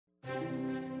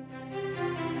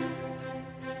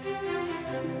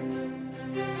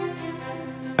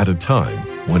At a time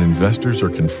when investors are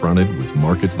confronted with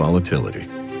market volatility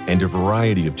and a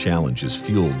variety of challenges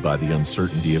fueled by the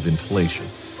uncertainty of inflation,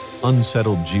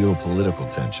 unsettled geopolitical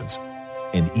tensions,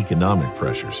 and economic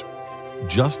pressures,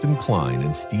 Justin Klein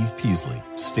and Steve Peasley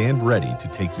stand ready to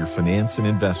take your finance and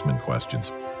investment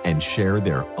questions and share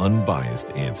their unbiased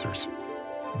answers.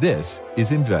 This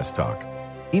is InvestTalk,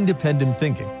 independent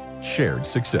thinking, shared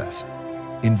success.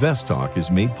 InvestTalk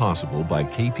is made possible by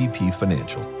KPP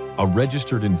Financial, a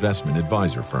registered investment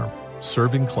advisor firm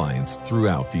serving clients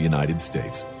throughout the United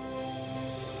States.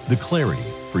 The clarity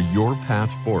for your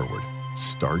path forward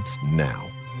starts now.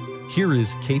 Here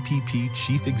is KPP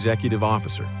Chief Executive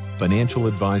Officer, Financial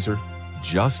Advisor,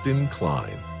 Justin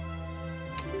Klein.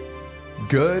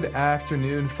 Good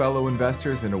afternoon, fellow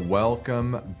investors, and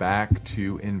welcome back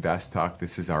to InvestTalk.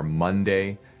 This is our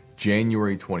Monday,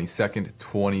 January 22nd,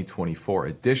 2024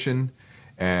 edition,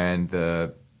 and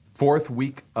the fourth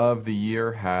week of the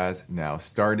year has now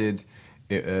started.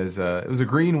 It was a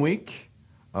green week.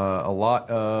 A lot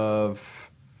of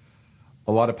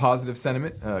positive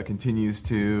sentiment continues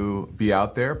to be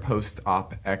out there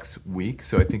post-OpEx week.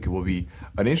 So I think it will be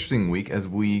an interesting week as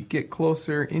we get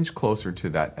inch closer to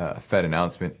that Fed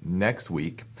announcement next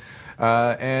week.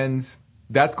 And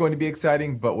that's going to be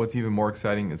exciting. But what's even more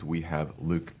exciting is we have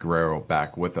Luke Guerrero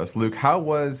back with us. Luke, how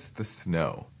was the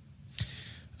snow?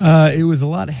 It was a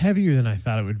lot heavier than I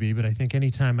thought it would be, but I think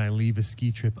anytime I leave a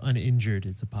ski trip uninjured,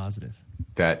 it's a positive.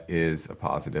 That is a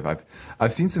positive.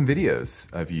 I've seen some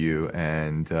videos of you,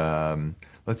 and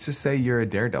let's just say you're a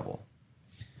daredevil.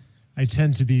 I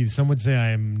tend to be. Some would say I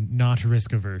am not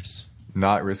risk averse.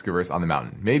 Not risk averse on the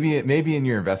mountain. Maybe in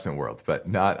your investment world, but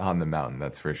not on the mountain.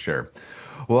 That's for sure.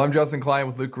 Well, I'm Justin Klein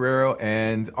with Luke Guerrero,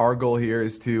 and our goal here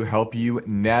is to help you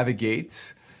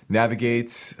navigate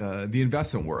the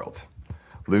investment world.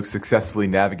 Luke successfully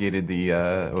navigated the,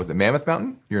 was it Mammoth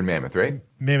Mountain? You're in Mammoth, right?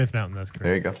 Mammoth Mountain, that's correct.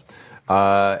 There you go.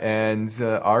 And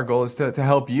our goal is to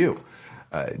help you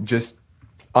just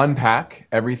unpack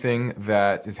everything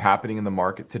that is happening in the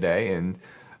market today and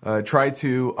try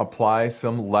to apply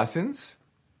some lessons,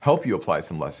 help you apply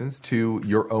some lessons to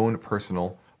your own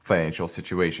personal financial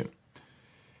situation.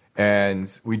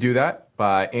 And we do that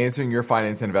by answering your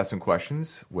finance and investment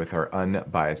questions with our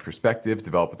unbiased perspective,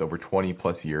 developed with over 20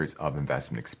 plus years of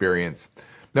investment experience.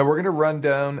 Now, we're going to run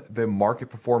down the market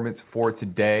performance for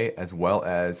today as well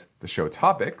as the show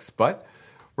topics, but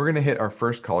we're going to hit our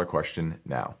first caller question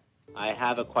now. I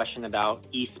have a question about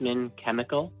Eastman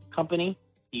Chemical Company,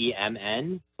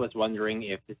 EMN. Was wondering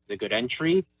if this is a good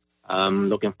entry.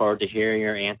 Looking forward to hearing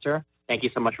your answer. Thank you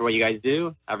so much for what you guys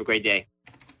do. Have a great day.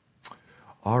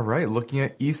 All right, looking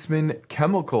at Eastman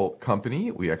Chemical Company,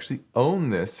 we actually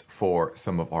own this for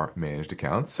some of our managed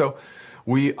accounts. So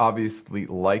we obviously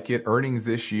like it. Earnings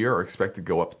this year are expected to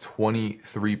go up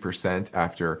 23%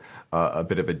 after a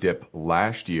bit of a dip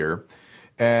last year.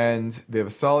 And they have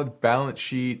a solid balance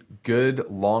sheet, good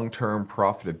long-term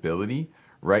profitability.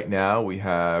 Right now, we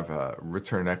have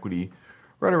return on equity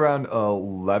right around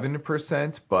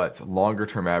 11%, but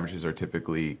longer-term averages are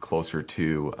typically closer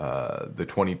to the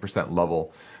 20%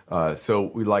 level.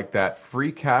 So we like that.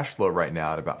 Free cash flow right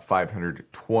now at about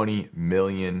 $520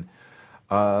 million.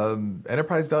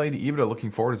 Enterprise value to EBITDA looking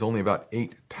forward is only about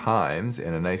 8 times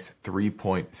and a nice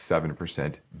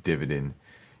 3.7% dividend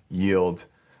yield.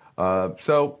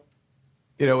 So,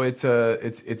 you know, it's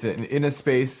in a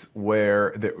space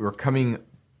where that we're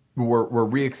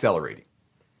reaccelerating.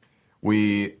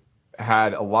 We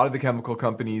had a lot of the chemical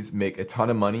companies make a ton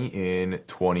of money in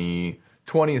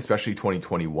 2020, especially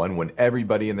 2021, when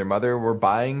everybody and their mother were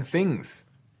buying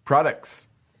products,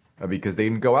 because they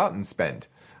didn't go out and spend,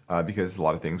 because a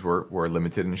lot of things were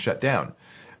limited and shut down.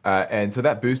 And so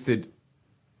that boosted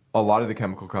a lot of the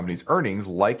chemical companies' earnings,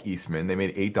 like Eastman. They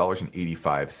made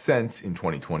 $8.85 in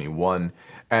 2021,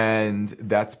 and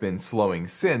that's been slowing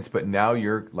since. But now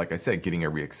you're, like I said, getting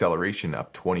a reacceleration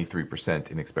up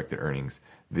 23% in expected earnings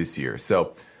this year.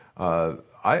 So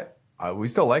we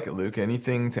still like it, Luke.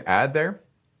 Anything to add there?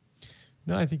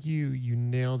 No, I think you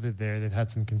nailed it there. They've had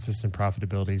some consistent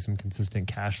profitability, some consistent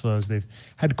cash flows. They've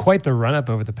had quite the run up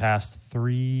over the past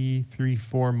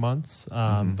 4 months,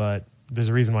 but there's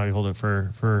a reason why we hold it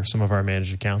for some of our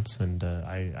managed accounts, and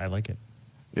I like it.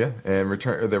 Yeah, and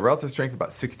the relative strength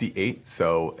about 68,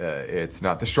 so it's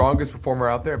not the strongest performer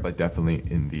out there, but definitely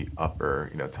in the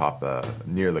upper, top,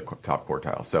 near the top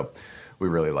quartile. So we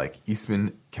really like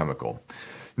Eastman Chemical.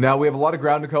 Now, we have a lot of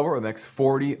ground to cover over the next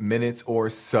 40 minutes or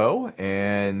so,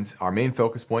 and our main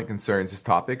focus point concerns this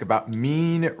topic about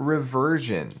mean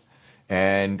reversion.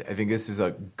 And I think this is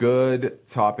a good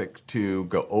topic to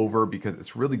go over because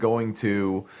it's really going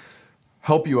to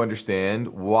help you understand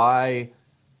why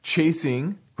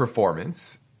chasing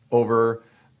performance over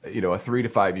a 3 to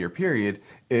 5 year period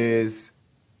is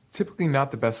typically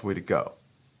not the best way to go.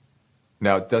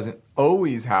 Now, it doesn't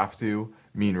always have to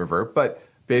mean revert, but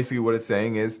basically what it's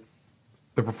saying is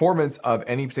the performance of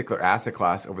any particular asset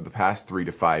class over the past 3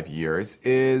 to 5 years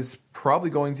is probably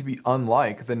going to be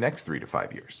unlike the next 3 to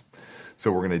 5 years.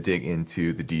 So we're going to dig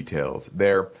into the details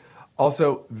there.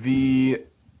 Also, the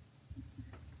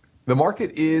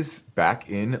market is back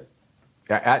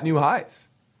at new highs.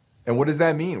 And what does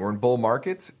that mean? We're in bull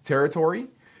market territory.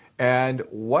 And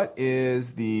what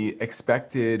is the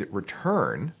expected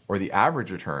return or the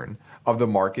average return of the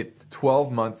market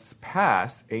 12 months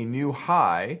past a new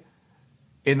high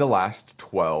in the last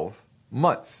 12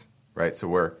 months, right? So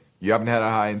where you haven't had a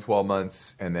high in 12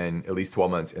 months and then at least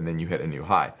 12 months and then you hit a new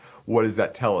high. What does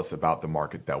that tell us about the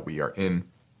market that we are in?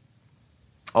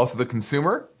 Also, the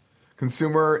consumer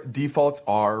defaults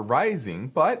are rising,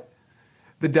 but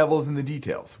the devil's in the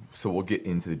details. So we'll get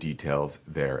into the details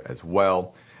there as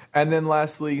well. And then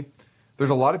lastly, there's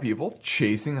a lot of people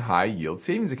chasing high yield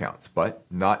savings accounts, but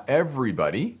not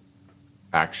everybody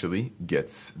actually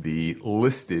gets the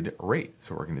listed rate.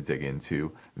 So we're going to dig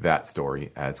into that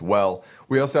story as well.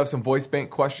 We also have some voice bank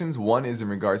questions. One is in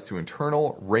regards to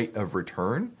internal rate of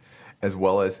return, as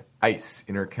well as ICE,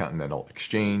 Intercontinental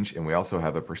Exchange. And we also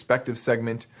have a perspective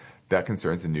segment that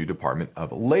concerns the new Department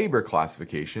of Labor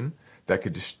classification that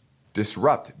could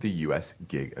disrupt the U.S.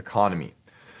 gig economy.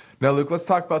 Now, Luke, let's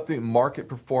talk about the market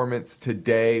performance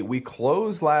today. We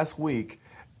closed last week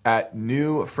at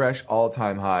new, fresh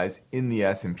all-time highs in the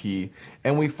S&P,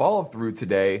 and we followed through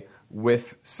today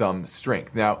with some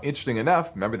strength. Now, interesting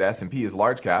enough, remember the S&P is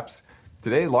large caps.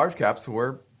 Today, large caps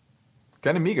were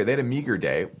kind of meager. They had a meager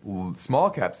day. Small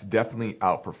caps definitely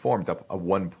outperformed, up a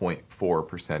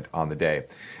 1.4% on the day.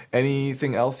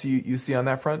 Anything else you see on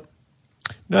that front?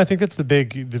 No, I think that's the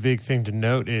big thing to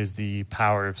note is the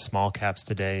power of small caps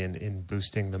today in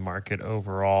boosting the market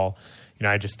overall.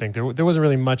 I just think there wasn't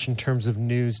really much in terms of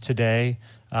news today.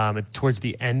 Towards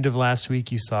the end of last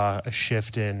week, you saw a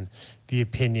shift in the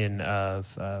opinion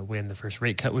of when the first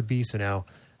rate cut would be. So now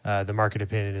the market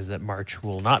opinion is that March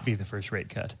will not be the first rate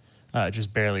cut.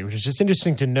 Just barely, which is just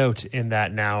interesting to note in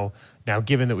that now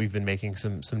given that we've been making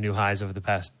some new highs over the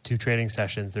past 2 trading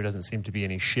sessions, there doesn't seem to be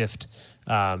any shift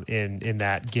in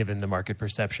that given the market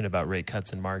perception about rate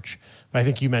cuts in March. But I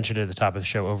think you mentioned at the top of the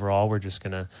show, overall, we're just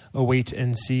going to await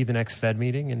and see the next Fed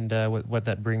meeting and what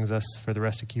that brings us for the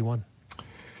rest of Q1.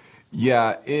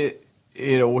 Yeah,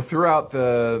 throughout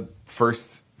the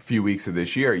first few weeks of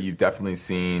this year, you've definitely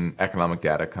seen economic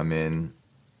data come in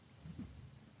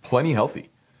plenty healthy.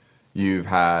 You've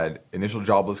had initial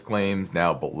jobless claims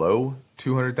now below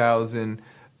 200,000.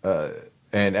 And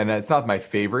it's not my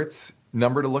favorite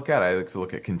number to look at. I like to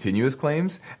look at continuous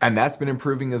claims. And that's been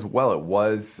improving as well. It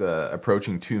was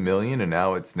approaching 2 million, and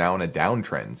now it's in a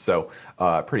downtrend. So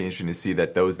pretty interesting to see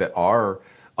that those that are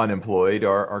unemployed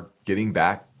are getting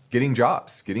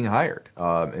jobs, getting hired.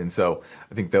 And so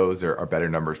I think those are better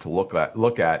numbers to look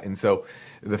at. And so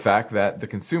the fact that the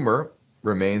consumer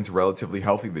remains relatively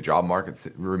healthy. The job market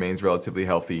remains relatively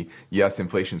healthy. Yes,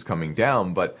 inflation's coming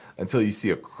down, but until you see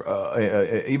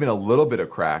even a little bit of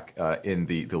crack in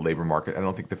the labor market, I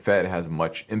don't think the Fed has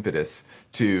much impetus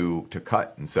to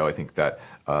cut. And so I think that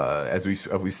as we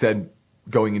said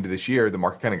going into this year, the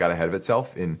market kind of got ahead of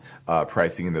itself in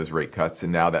pricing in those rate cuts,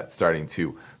 and now that's starting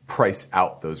to price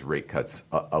out those rate cuts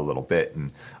a little bit,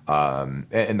 and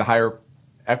the higher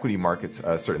equity markets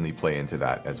certainly play into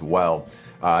that as well.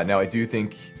 Now, I do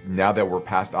think now that we're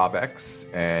past OPEX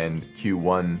and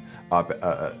Q1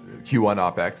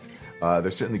 OPEX,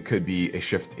 there certainly could be a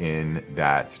shift in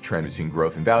that trend between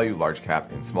growth and value, large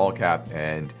cap and small cap.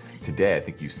 And today, I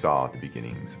think you saw the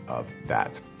beginnings of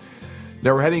that.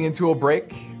 Now we're heading into a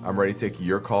break. I'm ready to take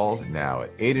your calls now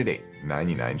at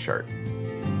 888-99-CHART.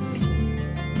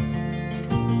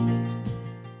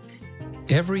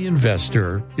 Every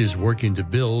investor is working to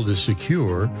build a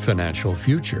secure financial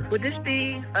future. Would this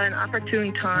be an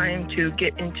opportune time to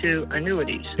get into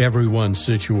annuities? Everyone's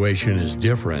situation is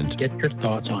different. Get your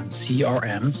thoughts on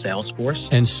CRM, Salesforce.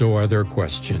 And so are their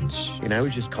questions. And I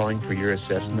was just calling for your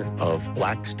assessment of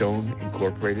Blackstone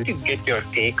Incorporated. To get your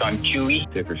take on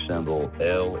QE. Ticker symbol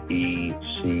LECO.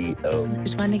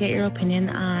 Just wanted to get your opinion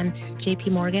on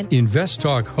JP Morgan.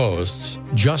 InvestTalk hosts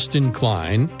Justin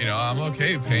Klein. I'm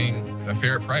okay paying a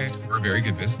fair price for a very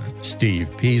good business.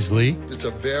 Steve Peasley. It's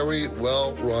a very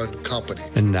well-run company.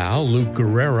 And now Luke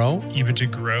Guerrero.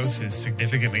 EBITDA growth is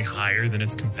significantly higher than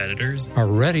its competitors. Are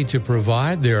ready to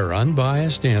provide their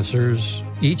unbiased answers.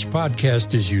 Each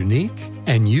podcast is unique,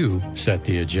 and you set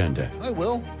the agenda. I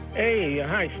will. Hey,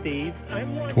 hi, Steve.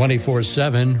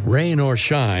 24/7, rain or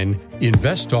shine,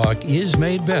 InvestTalk is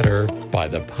made better by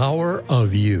the power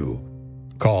of you.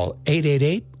 Call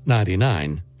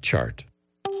 888-99-CHART.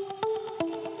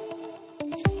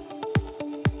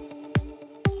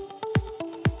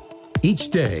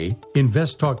 Each day,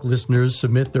 InvestTalk listeners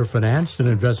submit their finance and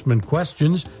investment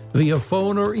questions via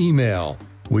phone or email.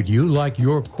 Would you like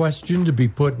your question to be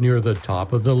put near the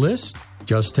top of the list?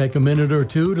 Just take a minute or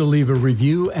two to leave a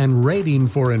review and rating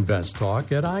for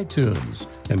InvestTalk at iTunes.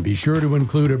 And be sure to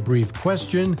include a brief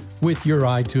question with your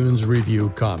iTunes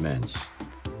review comments.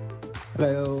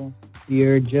 Hello,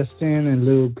 dear Justin and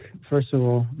Luke. First of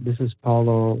all, this is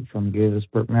Paulo from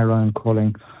Gaithersburg, Maryland,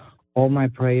 calling. All my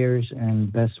prayers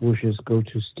and best wishes go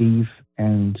to Steve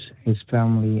and his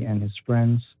family and his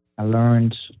friends. I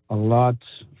learned a lot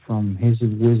from his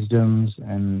wisdoms,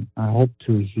 and I hope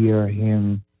to hear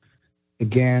him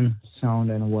again, sound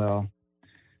and well.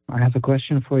 I have a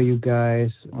question for you guys.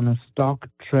 On a stock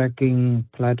tracking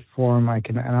platform, I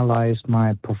can analyze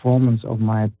my performance of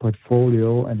my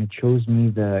portfolio, and it shows me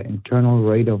the internal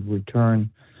rate of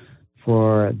return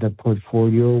for the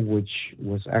portfolio, which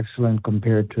was excellent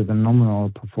compared to the nominal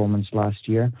performance last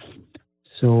year.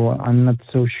 So I'm not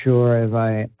so sure if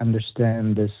I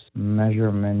understand this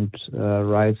measurement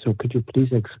right. So could you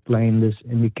please explain this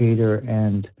indicator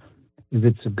and if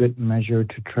it's a good measure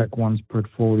to track one's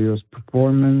portfolio's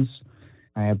performance?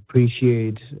 I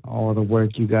appreciate all the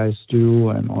work you guys do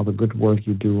and all the good work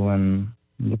you do, and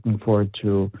I'm looking forward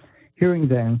to hearing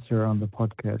the answer on the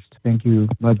podcast. Thank you.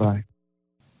 Bye-bye.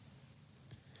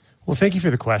 Well, thank you for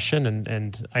the question,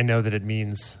 and I know that it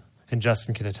means, and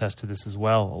Justin can attest to this as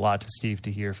well, a lot to Steve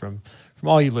to hear from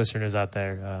all you listeners out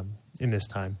there in this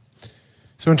time.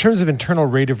 So in terms of internal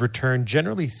rate of return,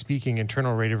 generally speaking,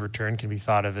 internal rate of return can be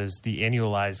thought of as the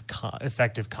annualized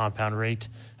effective compound rate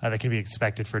that can be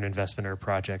expected for an investment or a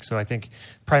project. So I think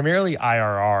primarily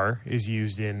IRR is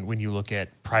used in when you look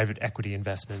at private equity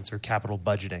investments or capital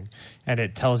budgeting, and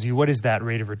it tells you what is that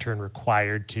rate of return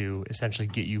required to essentially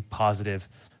get you positive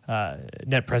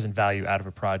net present value out of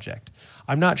a project.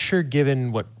 I'm not sure,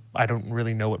 given what I don't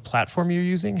really know what platform you're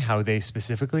using, how they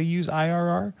specifically use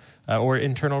IRR or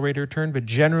internal rate of return, but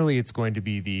generally it's going to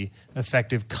be the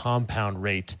effective compound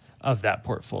rate of that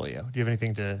portfolio. Do you have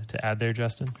anything to add there,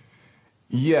 Justin?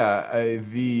 Yeah,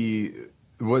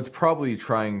 what's probably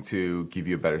trying to give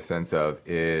you a better sense of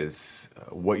is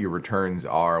what your returns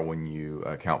are when you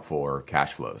account for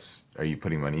cash flows. Are you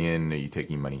putting money in? Are you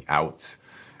taking money out?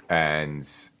 And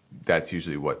that's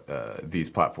usually what these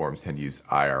platforms tend to use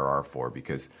IRR for,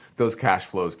 because those cash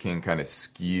flows can kind of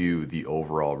skew the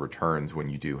overall returns when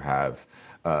you do have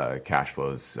cash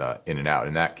flows in and out.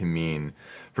 And that can mean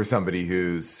for somebody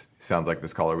who's, sounds like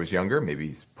this caller was younger, maybe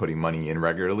he's putting money in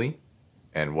regularly,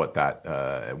 and what that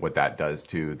does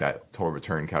to that total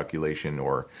return calculation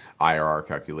or IRR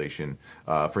calculation.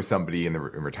 For somebody in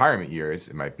retirement years,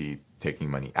 it might be taking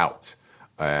money out.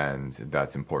 And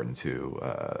that's important to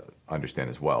understand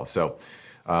as well. So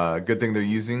good thing they're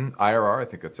using IRR. I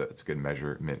think it's a good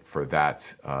measurement for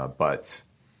that. But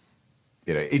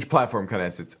each platform kind of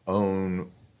has its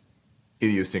own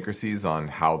idiosyncrasies on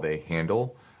how they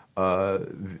handle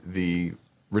the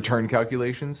return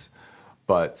calculations.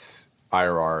 But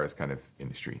IRR is kind of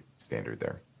industry standard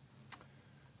there.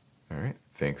 All right.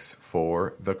 Thanks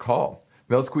for the call.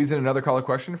 Now let's squeeze in another caller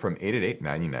question from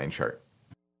 888-99-CHART.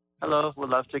 Hello, would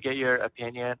love to get your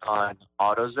opinion on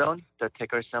AutoZone. The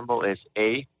ticker symbol is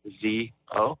AZO.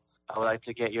 I would like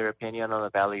to get your opinion on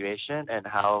the valuation and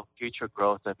how future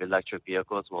growth of electric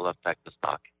vehicles will affect the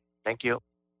stock. Thank you.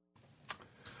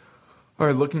 All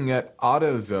right, looking at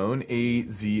AutoZone,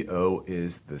 AZO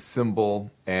is the symbol.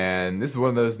 And this is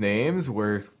one of those names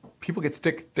where people get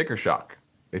sticker shock.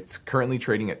 It's currently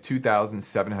trading at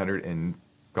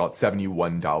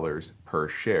 $2,771 per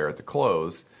share at the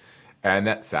close. And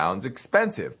that sounds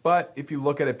expensive. But if you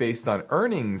look at it based on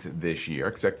earnings this year,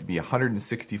 expected to be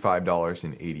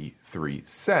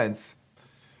 $165.83,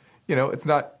 it's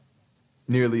not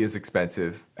nearly as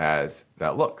expensive as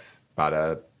that looks. About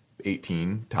a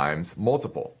 18 times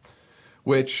multiple,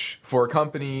 which for a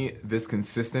company this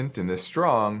consistent and this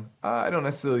strong, I don't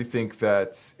necessarily think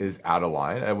that is out of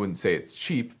line. I wouldn't say it's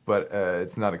cheap, but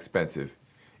it's not expensive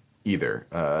either.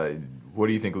 What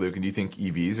do you think, Luke? And do you think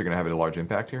EVs are going to have a large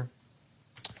impact here?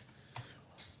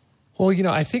 Well,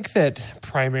 I think that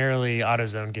primarily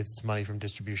AutoZone gets its money from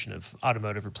distribution of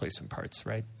automotive replacement parts,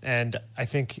 right? And I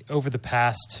think over the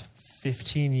past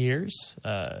 15 years,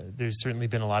 there's certainly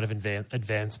been a lot of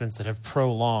advancements that have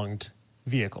prolonged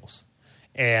vehicles.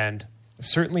 And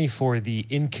certainly for the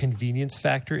inconvenience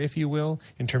factor, if you will,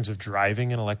 in terms of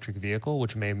driving an electric vehicle,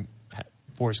 which may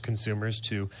force consumers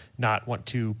to not want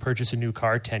to purchase a new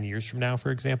car 10 years from now,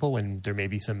 for example, when there may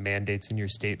be some mandates in your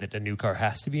state that a new car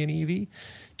has to be an EV.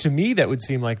 To me, that would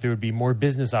seem like there would be more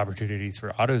business opportunities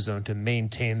for AutoZone to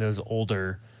maintain those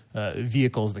older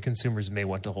vehicles that consumers may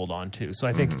want to hold on to. So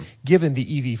I think given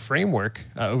the EV framework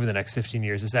over the next 15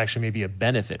 years, this actually may be a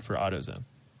benefit for AutoZone.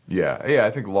 Yeah.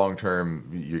 I think long term,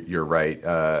 you're right.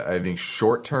 I think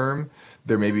short term,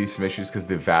 there may be some issues because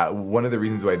one of the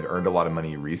reasons why I've earned a lot of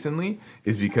money recently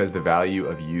is because the value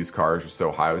of used cars was so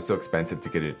high. It was so expensive to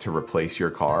get it to replace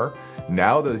your car.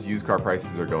 Now those used car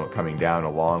prices are coming down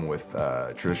along with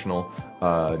traditional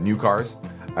new cars,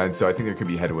 and so I think there could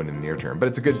be headwind in the near term. But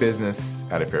it's a good business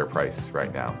at a fair price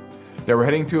right now. Now we're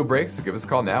heading to a break, so give us a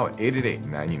call now at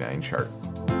 888-99-CHART.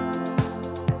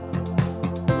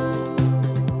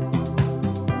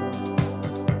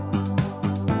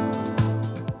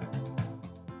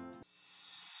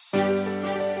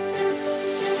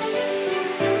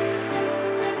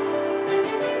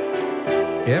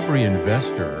 Every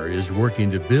investor is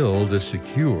working to build a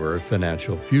secure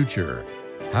financial future.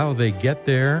 How they get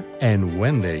there and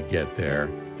when they get there,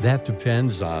 that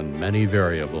depends on many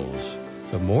variables.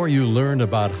 The more you learn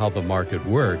about how the market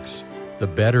works, the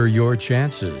better your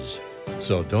chances.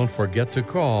 So don't forget to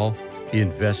call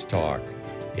InvestTalk,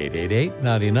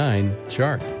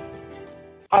 888-99-CHART.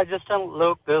 Hi, Justin,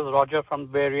 Luke, this is Roger from the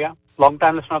Bay Area.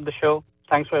 Long-time listener of the show.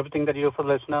 Thanks for everything that you do for the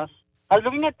listeners. I was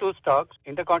looking at two stocks,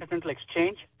 Intercontinental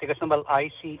Exchange, ticker symbol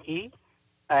ICE,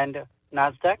 and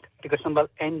NASDAQ, ticker symbol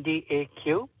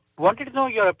NDAQ. Wanted to know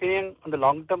your opinion on the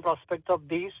long-term prospects of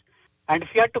these. And if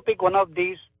you had to pick one of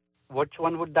these, which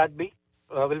one would that be?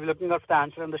 We'll be looking out for the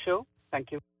answer on the show.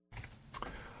 Thank you.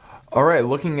 All right,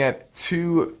 looking at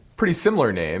two pretty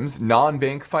similar names,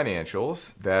 non-bank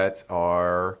financials that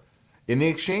are in the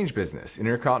exchange business,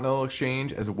 Intercontinental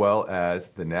Exchange as well as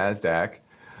the NASDAQ.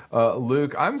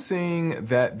 Luke, I'm seeing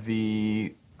that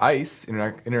the ICE,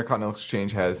 Intercontinental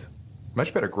Exchange, has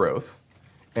much better growth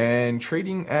and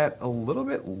trading at a little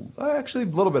bit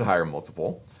higher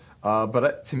multiple.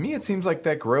 But to me, it seems like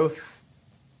that growth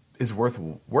is worth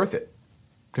it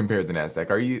compared to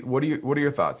NASDAQ. What are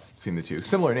your thoughts between the two?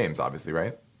 Similar names, obviously,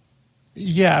 right?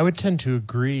 Yeah, I would tend to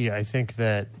agree. I think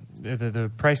that the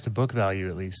price to book value,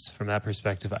 at least from that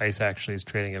perspective, ICE actually is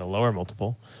trading at a lower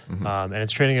multiple, and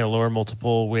it's trading at a lower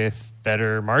multiple with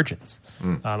better margins.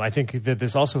 I think that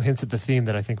this also hints at the theme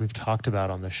that I think we've talked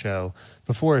about on the show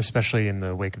before, especially in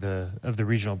the wake of the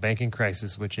regional banking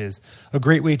crisis, which is a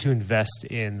great way to invest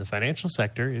in the financial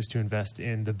sector is to invest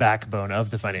in the backbone of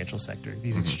the financial sector,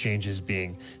 these exchanges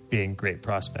being great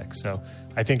prospects. So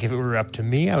I think if it were up to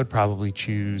me, I would probably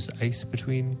choose ICE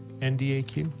between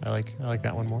NDAQ. I like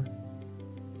that one more.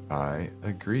 I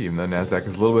agree. Even though NASDAQ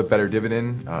is a little bit better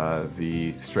dividend,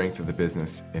 the strength of the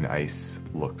business in ICE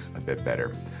looks a bit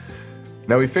better.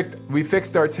 Now we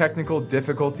fixed our technical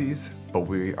difficulties, but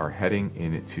we are heading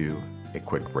into a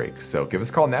quick break. So give us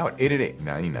a call now at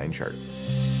 888-99-CHART.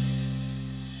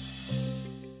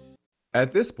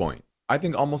 At this point, I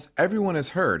think almost everyone has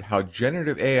heard how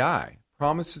generative AI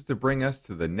promises to bring us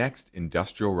to the next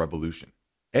industrial revolution.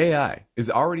 AI is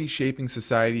already shaping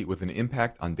society with an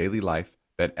impact on daily life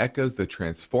that echoes the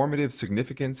transformative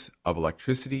significance of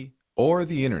electricity or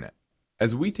the internet.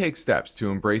 As we take steps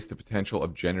to embrace the potential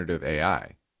of generative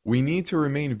AI, we need to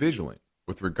remain vigilant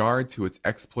with regard to its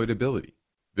exploitability.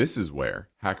 This is where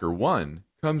HackerOne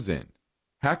comes in.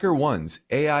 HackerOne's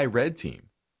AI Red Team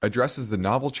addresses the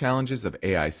novel challenges of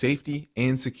AI safety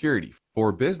and security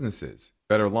for businesses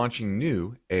that are launching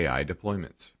new AI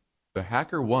deployments. The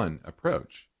HackerOne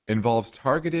approach involves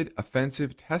targeted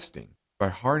offensive testing by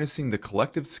harnessing the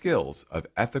collective skills of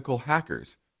ethical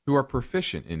hackers who are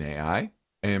proficient in AI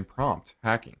and prompt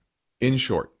hacking. In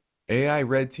short, AI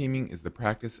red teaming is the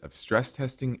practice of stress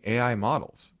testing AI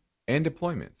models and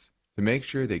deployments to make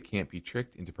sure they can't be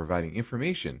tricked into providing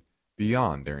information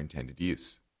beyond their intended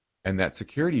use, and that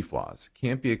security flaws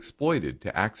can't be exploited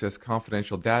to access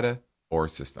confidential data or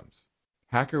systems.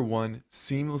 HackerOne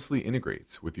seamlessly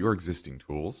integrates with your existing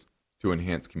tools to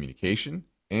enhance communication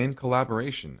and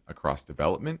collaboration across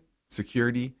development,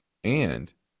 security,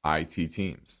 and IT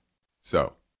teams.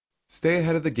 So, stay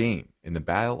ahead of the game in the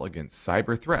battle against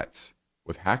cyber threats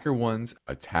with HackerOne's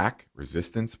attack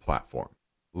resistance platform.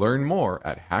 Learn more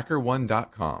at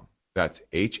hackerone.com. That's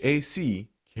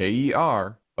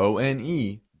HackerOne.com.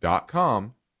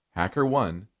 one.com,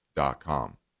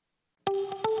 HackerOne.com.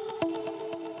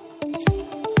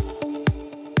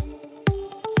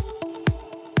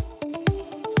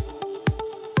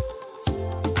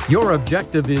 Your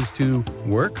objective is to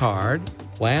work hard,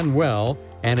 plan well,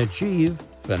 and achieve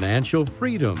financial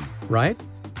freedom, right?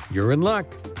 You're in luck,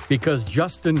 because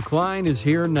Justin Klein is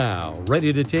here now,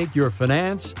 ready to take your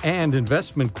finance and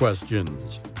investment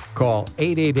questions. Call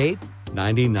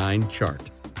 888-99-CHART.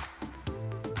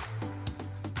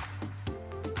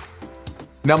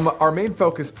 Now, our main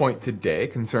focus point today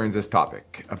concerns this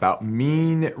topic about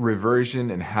mean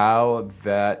reversion and how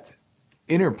that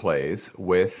interplays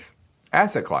with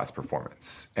asset class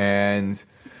performance. And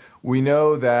we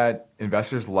know that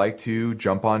investors like to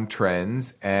jump on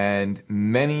trends, and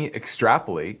many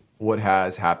extrapolate what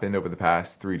has happened over the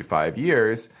past 3 to 5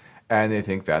 years, and they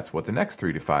think that's what the next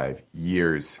 3 to 5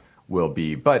 years will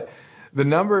be. But the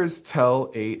numbers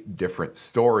tell a different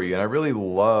story, and I really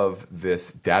love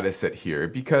this data set here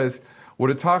because what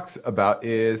it talks about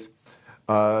is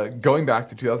going back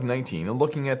to 2019 and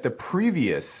looking at the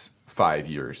previous 5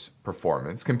 years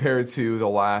performance compared to the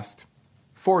last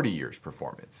 40 years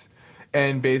performance,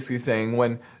 and basically saying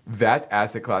when that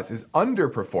asset class is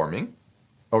underperforming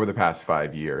over the past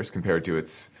 5 years compared to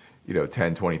its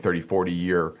 10, 20, 30, 40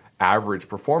 year average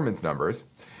performance numbers,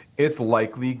 it's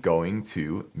likely going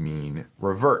to mean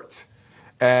revert.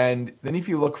 And then if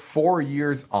you look 4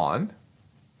 years on,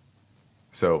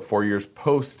 so 4 years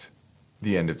post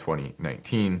the end of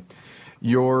 2019,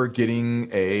 you're getting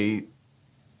a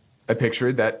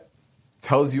picture that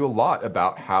tells you a lot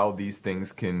about how these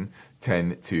things can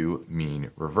tend to mean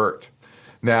revert.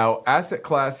 Now, asset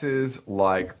classes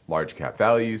like large cap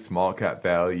value, small cap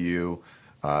value,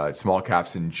 small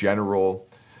caps in general,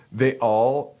 they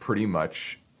all pretty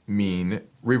much mean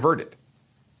reverted,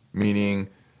 meaning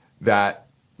that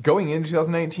going into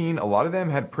 2019, a lot of them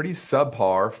had pretty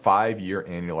subpar 5-year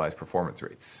annualized performance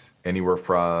rates, anywhere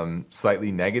from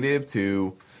slightly negative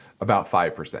to about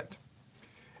 5%.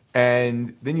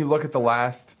 And then you look at the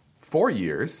last 4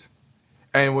 years,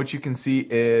 and what you can see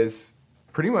is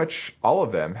pretty much all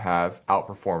of them have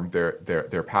outperformed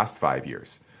their past 5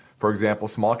 years. For example,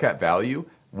 small cap value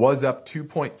was up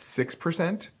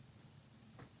 2.6%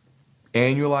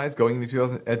 annualized going into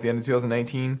at the end of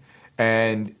 2019,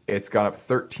 and it's gone up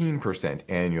 13%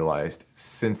 annualized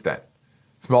since then.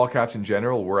 Small caps in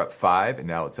general were up 5, and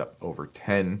now it's up over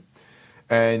 10.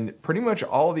 And pretty much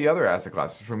all the other asset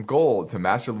classes, from gold to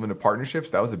master limited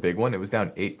partnerships, that was a big one. It was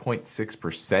down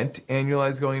 8.6%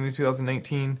 annualized going into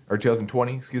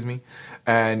 2020, excuse me.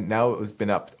 And now it has been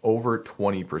up over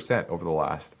 20% over the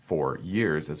last 4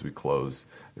 years as we close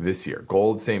this year.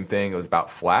 Gold, same thing. It was about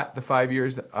flat the 5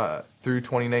 years through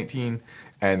 2019.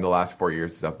 And the last 4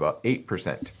 years is up about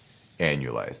 8%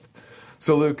 annualized.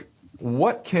 So Luke,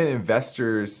 what can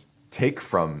investors take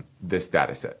from this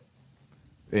data set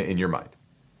in your mind?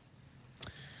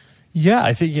 Yeah,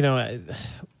 I think,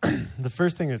 the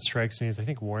first thing that strikes me is I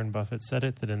think Warren Buffett said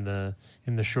it, that in the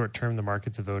short term, the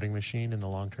market's a voting machine. In the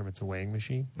long term, it's a weighing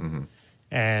machine. Mm-hmm.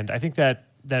 And I think that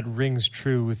rings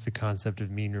true with the concept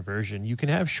of mean reversion. You can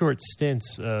have short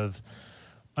stints of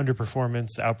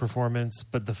underperformance, outperformance,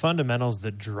 but the fundamentals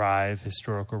that drive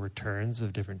historical returns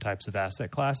of different types of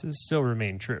asset classes still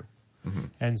remain true. Mm-hmm.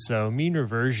 And so mean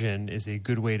reversion is a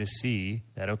good way to see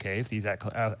that, okay, if these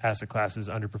asset classes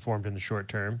underperformed in the short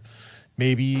term,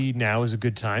 maybe now is a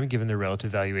good time, given their relative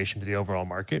valuation to the overall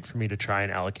market, for me to try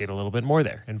and allocate a little bit more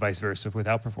there, and vice versa with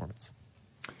outperformance.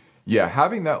 Yeah,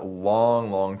 having that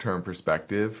long-term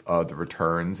perspective of the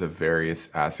returns of various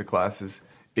asset classes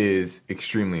is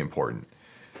extremely important.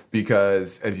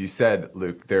 Because, as you said,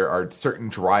 Luke, there are certain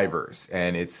drivers,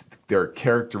 and there are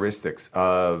characteristics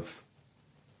of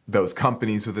those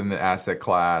companies within the asset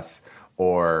class,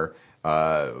 or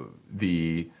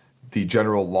the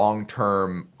general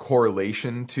long-term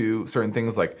correlation to certain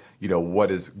things, like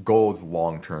what is gold's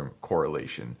long-term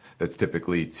correlation? That's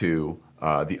typically to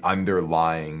the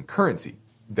underlying currency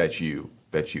that you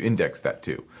index that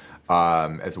to,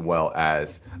 as well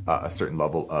as a certain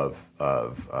level of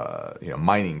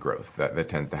mining growth that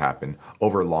tends to happen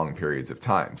over long periods of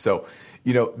time. So,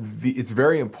 it's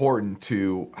very important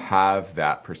to have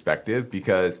that perspective,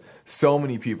 because so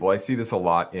many people, I see this a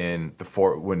lot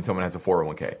when someone has a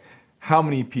 401k. How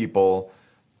many people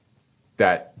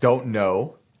that don't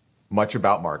know much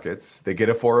about markets, they get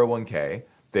a 401k,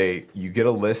 you get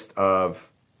a list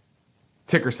of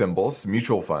ticker symbols,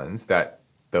 mutual funds that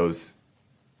those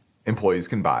employees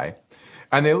can buy,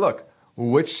 and they look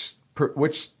which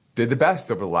did the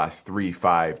best over the last 3,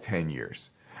 5, 10 years,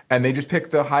 and they just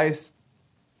pick the highest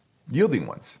yielding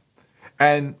ones.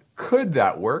 And could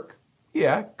that work?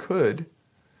 Yeah, could.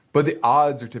 But the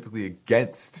odds are typically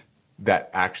against that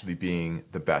actually being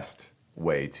the best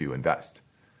way to invest.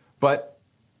 But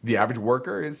the average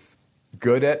worker is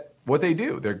good at what they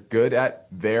do. They're good at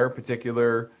their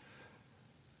particular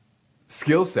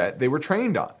skill set they were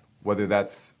trained on, whether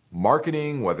that's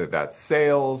marketing, whether that's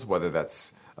sales, whether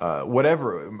that's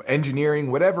whatever,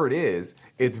 engineering, whatever it is,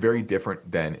 it's very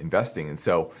different than investing. And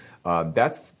so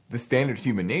that's the standard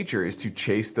human nature, is to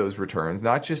chase those returns,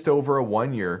 not just over a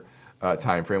 1 year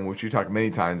time frame, which we talked many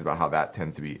times about how that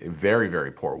tends to be a very,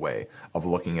 very poor way of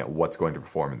looking at what's going to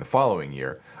perform in the following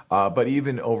year. But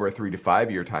even over a 3 to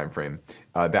 5 year time frame,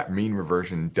 that mean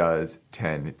reversion does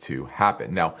tend to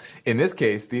happen. Now, in this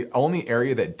case, the only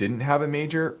area that didn't have a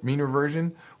major mean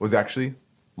reversion was actually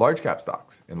large cap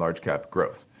stocks and large cap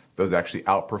growth. Those actually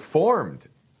outperformed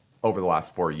over the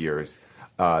last 4 years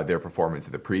their performance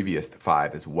of the previous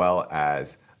 5, as well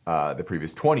as the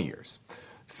previous 20 years.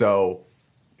 So,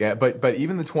 yeah, but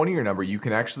even the 20-year number, you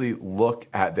can actually look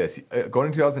at this. Going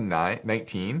into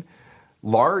 2019,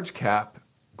 large cap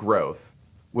growth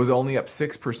was only up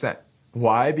 6%.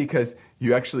 Why? Because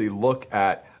you actually look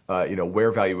at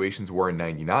where valuations were in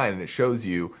 99, and it shows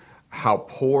you how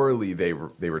poorly they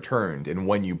returned. And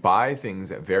when you buy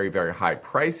things at very, very high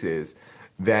prices,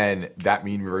 then that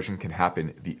mean reversion can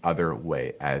happen the other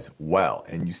way as well.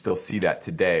 And you still see that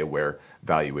today, where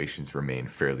valuations remain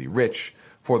fairly rich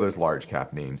for those large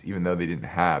cap names, even though they didn't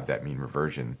have that mean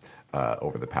reversion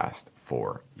over the past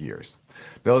 4 years.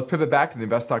 Now let's pivot back to the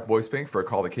InvestTalk voice bank for a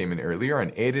call that came in earlier on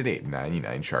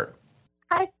 888-99-CHART.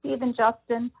 Hi, Steve and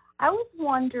Justin. I was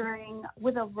wondering,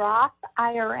 with a Roth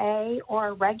IRA or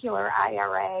a regular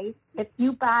IRA, if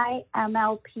you buy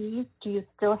MLPs, do you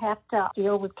still have to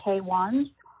deal with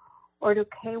K1s? Or do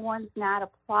K1s not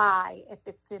apply if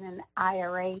it's in an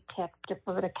IRA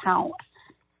tax-deferred account?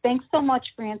 Thanks so much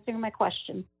for answering my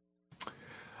question.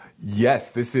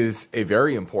 Yes, this is a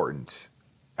very important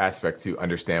aspect to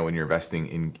understand when you're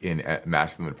investing in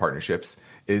master limited partnerships,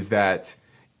 is that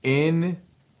in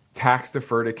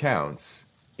tax-deferred accounts,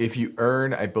 if you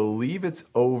earn, I believe it's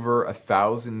over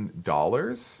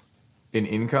 $1,000 in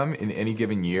income in any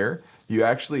given year, you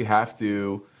actually have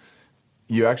to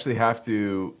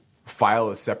file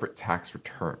a separate tax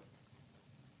return.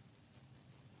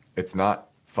 It's not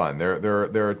fun.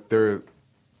 There are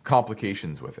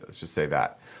complications with it. Let's just say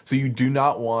that. So you do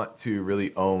not want to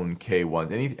really own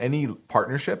K1s. Any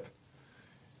partnership,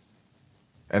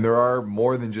 and there are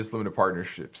more than just limited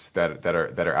partnerships that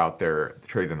are out there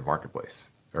traded in the marketplace,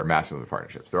 or master limited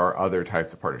partnerships. There are other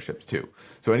types of partnerships too.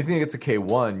 So anything that gets a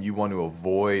K1, you want to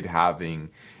avoid having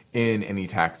in any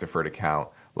tax deferred account,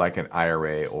 like an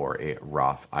IRA or a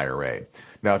Roth IRA.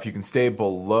 Now, if you can stay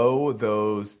below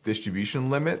those distribution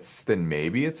limits, then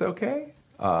maybe it's okay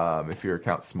if your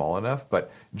account's small enough. But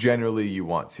generally, you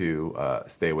want to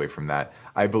stay away from that.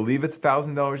 I believe it's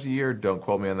 $1,000 a year. Don't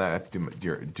quote me on that. I have to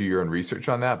do your own research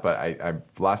on that. But I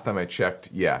last time I checked,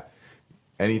 yeah,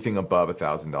 anything above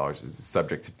 $1,000 is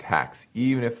subject to tax,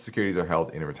 even if the securities are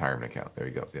held in a retirement account. There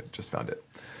you go. Yeah, just found it.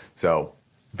 So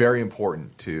very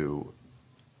important to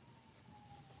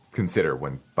consider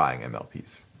when buying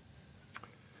MLPs.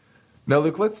 Now,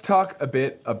 Luke, let's talk a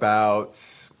bit about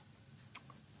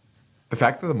the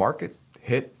fact that the market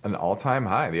hit an all-time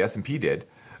high. The S&P did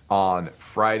on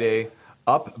Friday,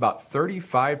 up about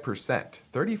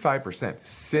 35%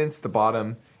 since the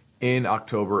bottom in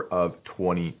October of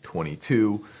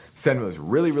 2022. Sentiment was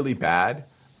really, really bad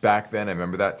back then. I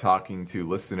remember that, talking to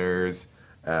listeners,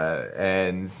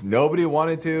 and nobody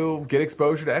wanted to get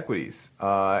exposure to equities.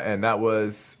 And that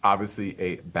was obviously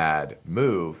a bad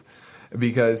move,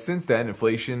 because since then,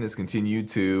 inflation has continued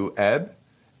to ebb,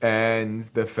 and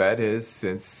the Fed has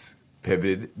since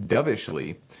pivoted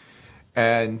dovishly.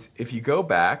 And if you go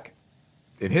back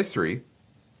in history,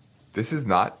 this is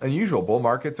not unusual. Bull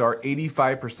markets are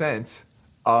 85%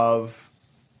 of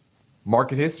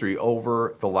market history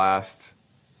over the last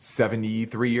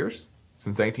 73 years,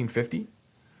 since 1950.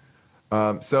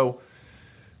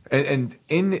 And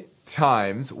in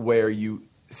times where you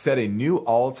set a new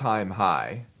all-time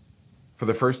high for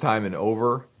the first time in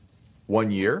over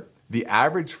 1 year, the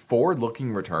average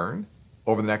forward-looking return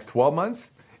over the next 12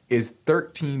 months is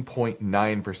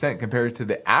 13.9% compared to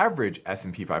the average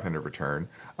S&P 500 return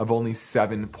of only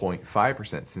 7.5%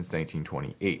 since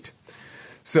 1928.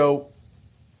 So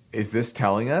is this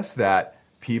telling us that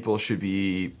people should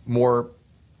be more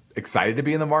excited to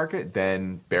be in the market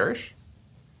than bearish?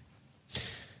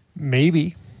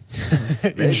 Maybe.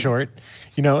 In short,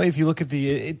 if you look at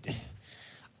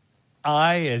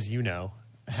as you know,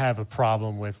 have a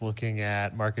problem with looking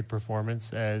at market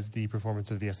performance as the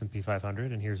performance of the S&P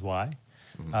 500, and here's why.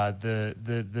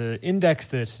 The index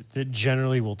that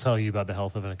generally will tell you about the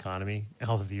health of an economy,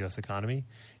 health of the U.S. economy,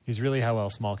 is really how well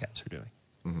small caps are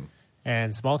doing.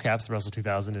 And small caps, the Russell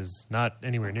 2000 is not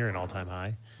anywhere near an all-time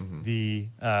high. The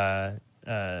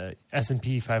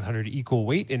S&P 500 equal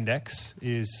weight index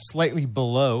is slightly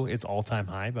below its all-time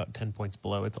high, about 10 points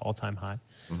below its all-time high.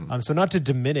 So not to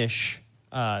diminish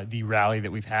the rally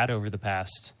that we've had over the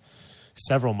past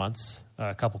several months,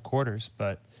 a couple quarters,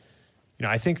 but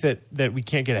I think that we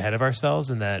can't get ahead of ourselves,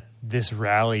 and that this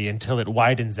rally, until it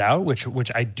widens out,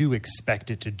 which I do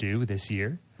expect it to do this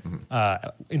year,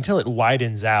 until it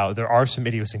widens out, there are some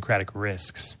idiosyncratic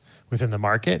risks within the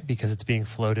market because it's being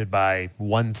floated by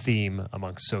one theme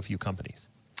amongst so few companies.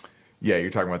 Yeah,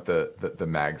 you're talking about the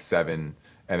Mag 7,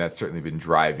 and that's certainly been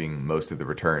driving most of the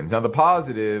returns. Now, the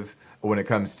positive when it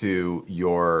comes to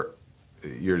your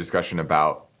discussion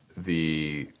about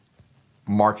the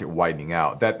market widening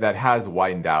out, that has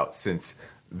widened out since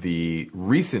the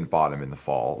recent bottom in the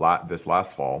fall, this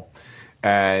last fall,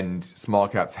 and small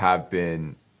caps have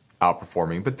been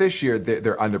outperforming. But this year,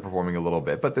 they're underperforming a little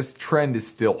bit. But this trend is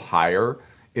still higher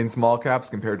in small caps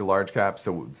compared to large caps.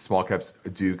 So small caps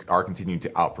are continuing to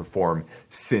outperform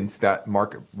since that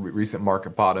recent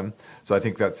market bottom. So I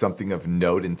think that's something of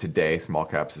note. And today, small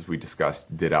caps, as we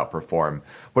discussed, did outperform.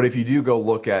 But if you do go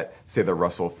look at, say, the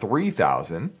Russell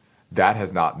 3000, that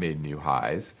has not made new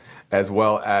highs, as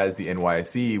well as the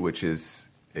NYSE, which is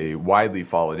a widely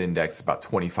followed index, about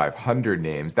 2,500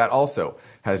 names. That also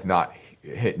has not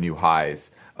hit new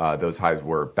highs. Those highs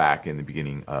were back in the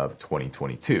beginning of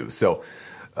 2022. So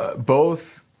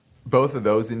both of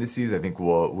those indices, I think,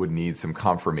 would need some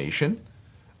confirmation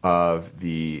of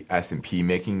the S&P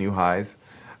making new highs.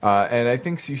 And I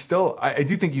think I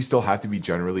do think you still have to be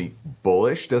generally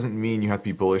bullish. Doesn't mean you have to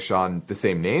be bullish on the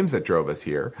same names that drove us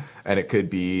here. And it could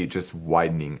be just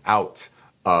widening out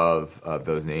of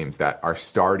those names that are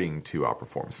starting to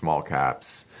outperform. Small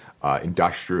caps,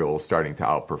 industrial starting to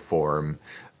outperform,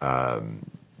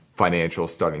 financial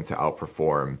starting to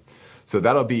outperform. So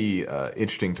that'll be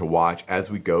interesting to watch as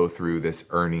we go through this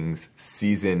earnings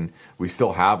season. We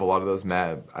still have a lot of those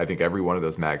I think every one of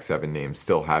those Mag 7 names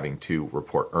still having to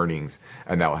report earnings,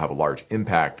 and that will have a large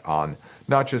impact on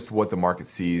not just what the market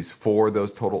sees for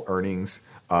those total earnings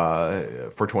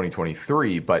for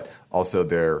 2023, but also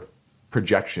their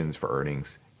projections for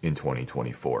earnings in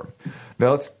 2024. Now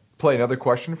let's play another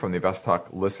question from the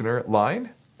InvestTalk listener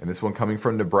line, and this one coming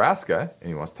from Nebraska, and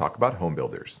he wants to talk about home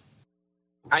builders.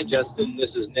 Hi, Justin. This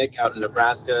is Nick out in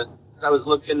Nebraska. I was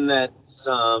looking at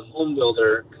some home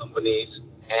builder companies,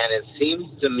 and it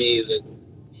seems to me that,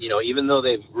 even though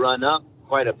they've run up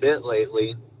quite a bit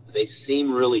lately, they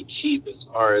seem really cheap as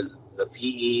far as the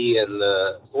PE and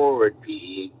the forward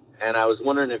PE. And I was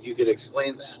wondering if you could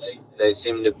explain that. They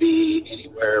seem to be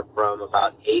anywhere from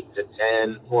about 8 to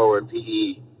 10 forward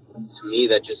PE. To me,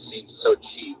 that just seems so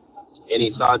cheap.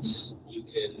 Any thoughts you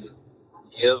can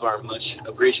give are much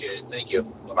appreciated. Thank you.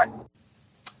 Bye-bye.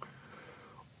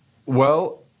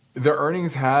 Well, their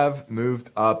earnings have moved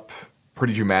up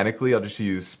pretty dramatically. I'll just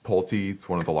use Pulte. It's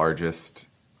one of the largest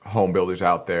home builders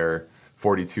out there,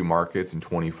 42 markets in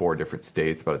 24 different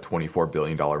states, about a $24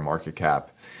 billion market cap.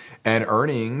 And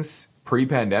earnings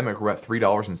pre-pandemic were at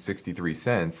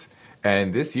 $3.63.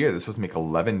 And this year, they're supposed to make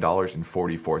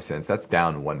 $11.44. That's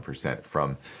down 1%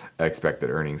 from expected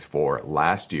earnings for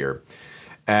last year.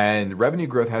 And revenue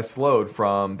growth has slowed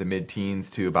from the mid-teens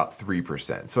to about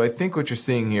 3%. So I think what you're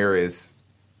seeing here is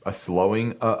a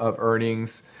slowing of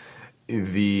earnings.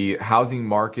 The housing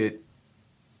market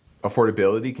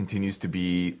affordability continues to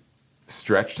be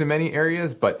stretched in many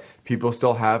areas, but people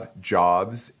still have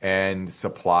jobs, and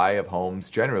supply of homes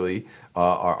generally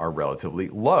are relatively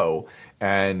low,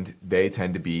 and they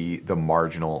tend to be the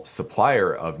marginal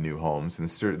supplier of new homes, and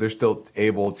they're still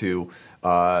able to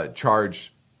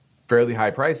charge fairly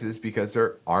high prices because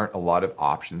there aren't a lot of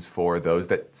options for those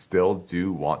that still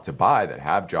do want to buy, that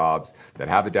have jobs, that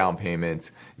have a down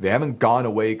payment. They haven't gone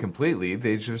away completely.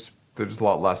 They're just a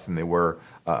lot less than they were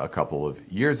a couple of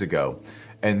years ago.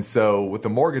 And so with the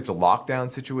mortgage lockdown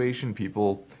situation,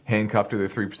 people handcuffed to their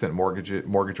 3%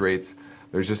 mortgage rates,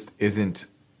 there just isn't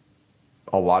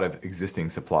a lot of existing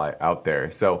supply out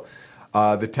there. So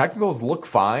the technicals look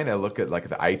fine. I look at like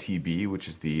the ITB, which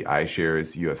is the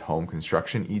iShares U.S. Home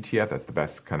Construction ETF. That's the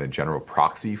best kind of general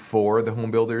proxy for the home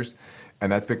builders.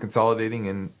 And that's been consolidating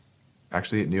and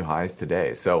actually hit new highs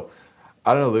today. So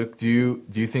I don't know, Luke, do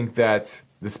you think that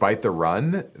despite the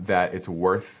run that it's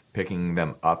worth picking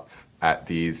them up at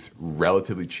these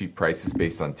relatively cheap prices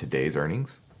based on today's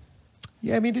earnings?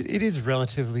 Yeah, I mean, it is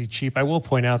relatively cheap. I will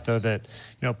point out, though, that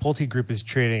Pulte Group is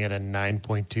trading at a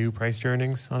 9.2 price to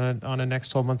earnings on a next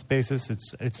 12 months basis.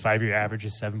 Its 5-year average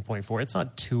is 7.4. It's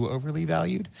not too overly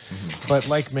valued, but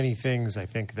like many things, I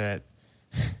think that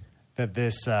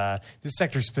this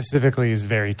sector specifically is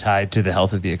very tied to the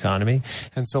health of the economy.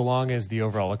 And so long as the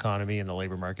overall economy and the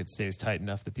labor market stays tight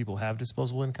enough that people have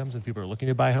disposable incomes and people are looking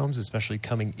to buy homes, especially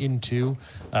coming into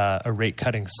a rate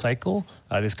cutting cycle,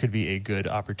 this could be a good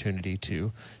opportunity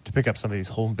to pick up some of these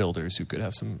home builders who could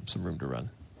have some room to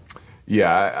run.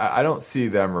 Yeah, I don't see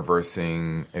them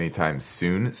reversing anytime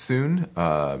soon.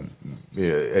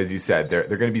 As you said, they're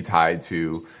going to be tied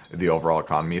to the overall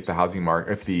economy. If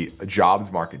the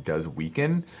jobs market does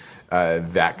weaken,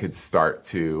 that could start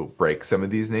to break some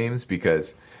of these names,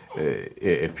 because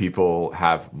if people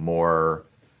have more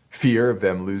fear of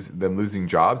them losing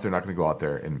jobs, they're not going to go out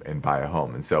there and buy a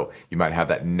home. And so you might have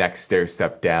that next stair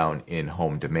step down in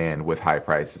home demand with high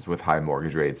prices, with high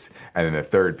mortgage rates. And then the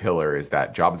third pillar is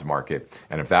that jobs market.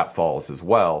 And if that falls as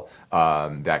well,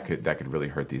 that could really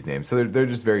hurt these names. So they're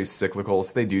just very cyclical.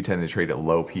 So they do tend to trade at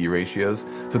low P ratio.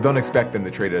 So don't expect them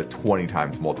to trade at a 20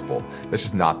 times multiple. That's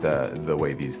just not the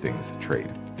way these things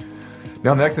trade.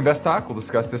 Now, in the next InvestTalk, we'll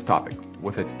discuss this topic.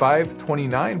 With a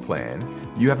 529 plan,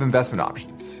 you have investment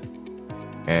options,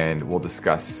 and we'll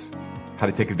discuss how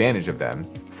to take advantage of them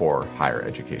for higher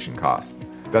education costs.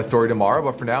 That story tomorrow,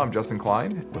 but for now, I'm Justin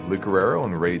Klein with Luke Guerrero,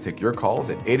 and we're ready to take your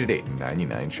calls at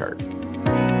 888-99-CHART.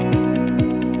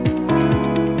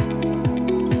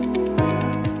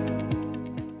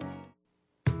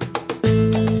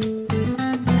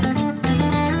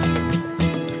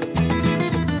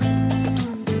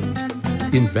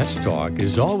 InvestTalk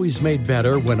is always made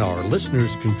better when our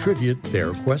listeners contribute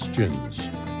their questions.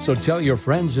 So tell your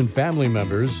friends and family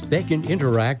members they can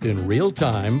interact in real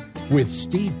time with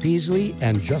Steve Peasley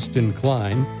and Justin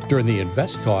Klein during the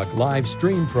InvestTalk live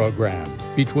stream program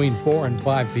between 4 and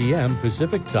 5 p.m.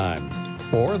 Pacific Time.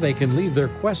 Or they can leave their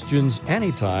questions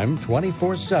anytime,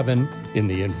 24/7 in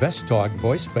the InvestTalk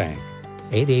voice bank.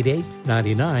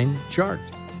 888-99-CHART.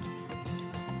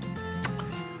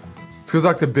 Let's go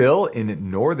talk to Bill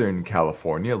in Northern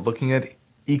California, looking at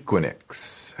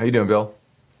Equinix. How you doing, Bill?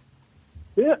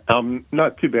 Yeah,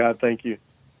 not too bad, thank you.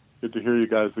 Good to hear you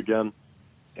guys again.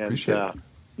 And, appreciate it.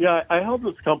 Yeah, I held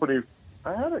this company.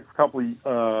 I had a couple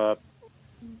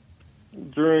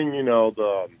during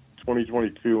the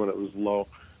 2022 when it was low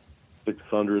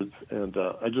 600s, and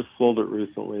I just sold it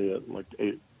recently at like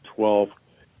 812.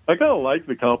 I kind of like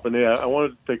the company. I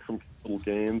wanted to take some little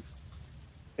gains.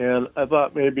 And I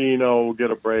thought maybe, we'll get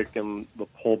a break in the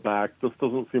pullback. This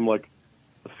doesn't seem like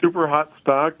a super hot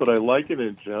stock, but I like it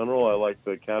in general. I like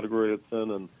the category it's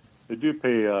in, and they do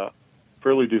pay a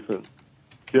fairly decent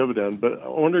dividend. But I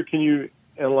wonder, can you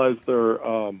analyze their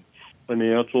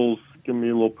financials, give me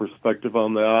a little perspective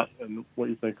on that and what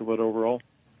you think of it overall?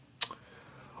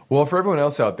 Well, for everyone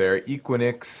else out there,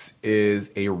 Equinix is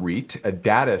a REIT, a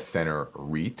data center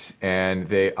REIT, and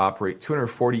they operate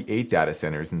 248 data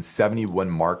centers in 71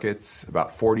 markets. About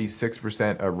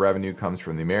 46% of revenue comes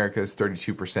from the Americas,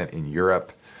 32% in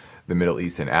Europe, the Middle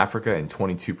East and Africa, and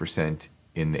 22%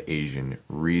 in the Asian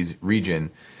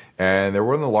region. And they're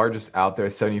one of the largest out there,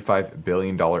 $75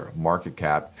 billion market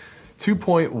cap,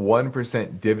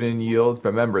 2.1% dividend yield. But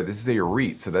remember, this is a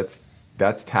REIT, so that's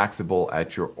taxable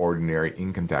at your ordinary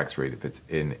income tax rate if it's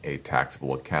in a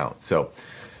taxable account. So,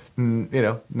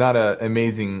 not an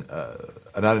amazing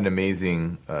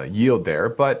yield there,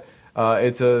 but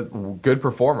it's a good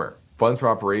performer. Funds from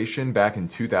operation back in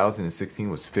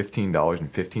 2016 was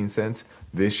 $15.15.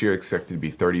 This year expected to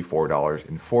be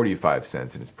 $34.45,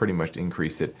 and it's pretty much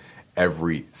increased it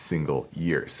every single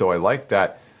year. So I like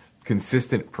that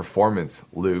consistent performance,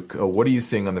 Luke. What are you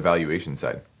seeing on the valuation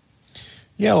side?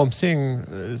 Yeah, well, I'm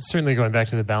seeing, certainly going back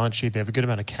to the balance sheet, they have a good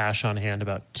amount of cash on hand,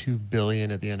 about $2 billion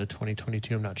at the end of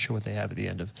 2022. I'm not sure what they have at the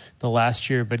end of the last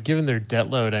year, but given their debt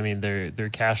load, I mean, their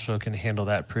cash flow can handle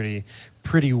that pretty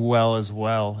well as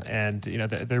well. And,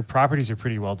 their properties are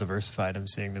pretty well diversified. I'm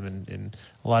seeing them in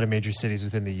a lot of major cities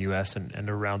within the U.S. and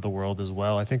around the world as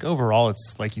well. I think overall,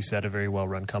 it's, like you said, a very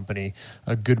well-run company,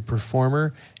 a good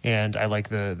performer, and I like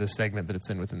the segment that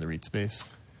it's in within the REIT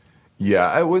space. Yeah,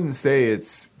 I wouldn't say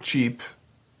it's cheap.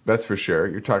 That's for sure.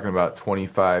 You're talking about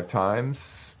 25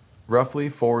 times, roughly,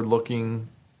 forward-looking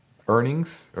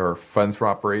earnings or funds from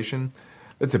operation.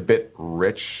 That's a bit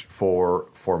rich for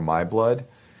my blood.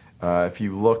 If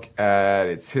you look at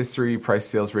its history,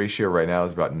 price-sales ratio right now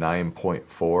is about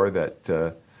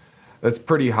 9.4. That's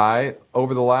pretty high.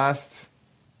 Over the last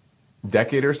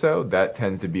decade or so, that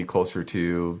tends to be closer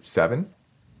to 7.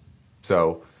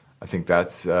 So I think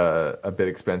that's a bit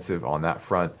expensive on that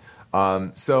front.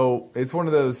 So it's one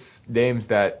of those names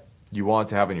that you want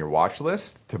to have on your watch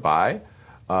list to buy.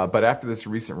 But after this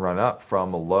recent run up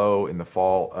from a low in the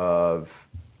fall of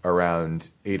around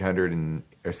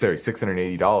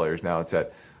 $680, now it's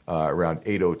at around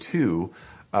 $802.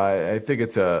 I think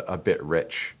it's a bit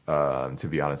rich, to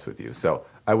be honest with you. So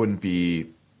I wouldn't be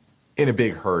in a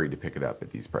big hurry to pick it up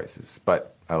at these prices.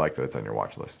 But I like that it's on your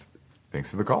watch list. Thanks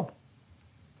for the call.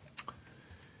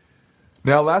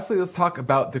 Now, lastly, let's talk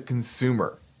about the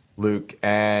consumer, Luke.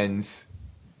 And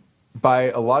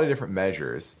by a lot of different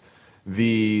measures,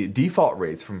 the default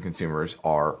rates from consumers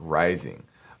are rising.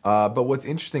 But what's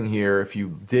interesting here, if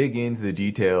you dig into the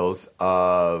details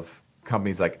of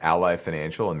companies like Ally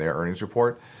Financial and their earnings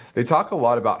report, they talk a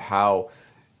lot about how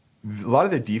a lot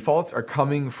of the defaults are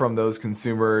coming from those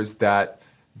consumers that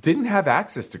didn't have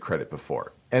access to credit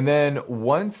before. And then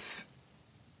once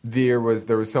there was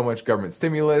so much government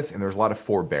stimulus and there was a lot of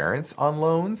forbearance on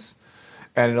loans,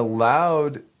 and it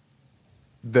allowed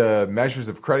the measures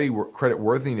of credit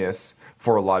worthiness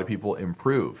for a lot of people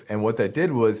improve. And what that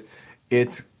did was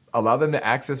it allowed them to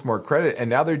access more credit, and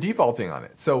now they're defaulting on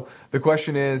it.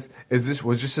 Was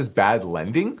this just bad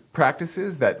lending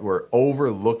practices that were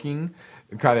overlooking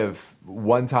kind of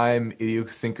one-time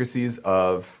idiosyncrasies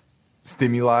of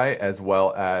stimuli as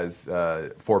well as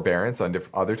forbearance on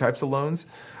other types of loans?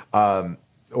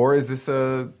 Or is this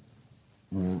the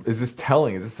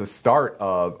start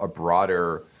of a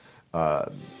broader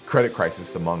credit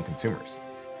crisis among consumers?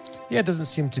 Yeah, it doesn't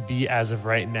seem to be, as of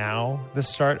right now, the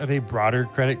start of a broader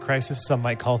credit crisis. Some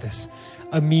might call this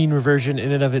a mean reversion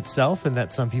in and of itself, and that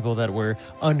some people that were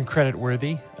uncredit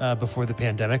worthy before the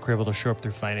pandemic were able to shore up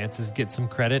their finances, get some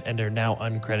credit, and are now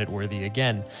uncredit worthy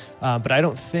again. But I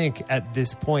don't think at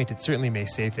this point, it certainly may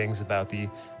say things about the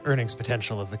earnings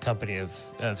potential of the company, of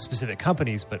specific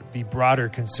companies, but the broader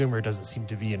consumer doesn't seem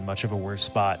to be in much of a worse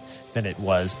spot than it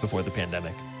was before the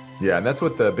pandemic. Yeah, and that's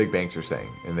what the big banks are saying.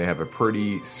 And they have a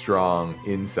pretty strong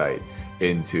insight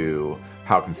into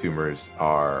how consumers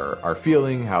are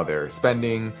feeling, how they're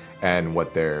spending, and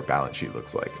what their balance sheet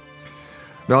looks like.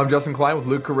 Now, I'm Justin Klein with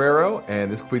Luke Carrero,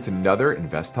 and this completes another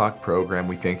InvestTalk program.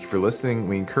 We thank you for listening.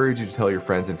 We encourage you to tell your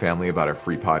friends and family about our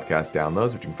free podcast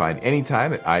downloads, which you can find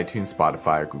anytime at iTunes,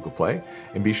 Spotify, or Google Play.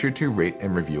 And be sure to rate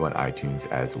and review on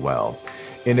iTunes as well.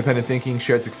 Independent thinking,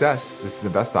 shared success. This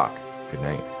is InvestTalk. Good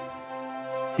night.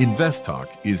 InvestTalk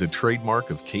is a trademark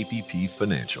of KPP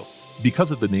Financial.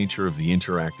 Because of the nature of the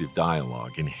interactive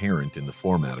dialogue inherent in the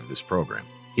format of this program,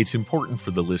 it's important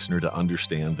for the listener to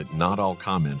understand that not all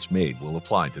comments made will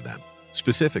apply to them.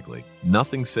 Specifically,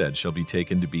 nothing said shall be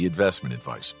taken to be investment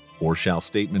advice, or shall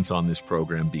statements on this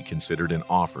program be considered an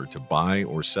offer to buy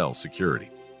or sell security.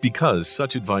 Because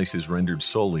such advice is rendered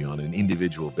solely on an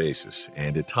individual basis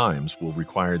and at times will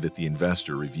require that the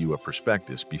investor review a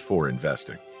prospectus before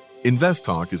investing.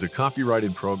 InvestTalk is a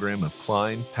copyrighted program of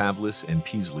Klein, Pavlis, and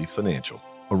Peasley Financial,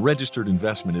 a registered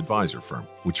investment advisor firm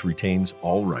which retains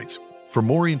all rights. For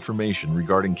more information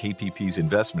regarding KPP's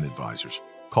investment advisors,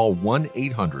 call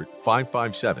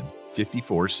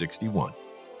 1-800-557-5461.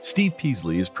 Steve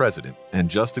Peasley is president, and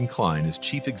Justin Klein is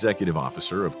chief executive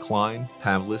officer of Klein,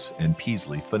 Pavlis, and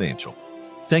Peasley Financial.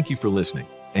 Thank you for listening,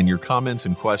 and your comments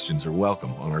and questions are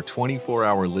welcome on our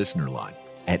 24-hour listener line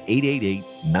at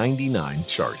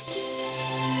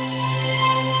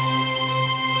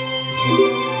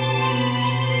 888-99-CHART.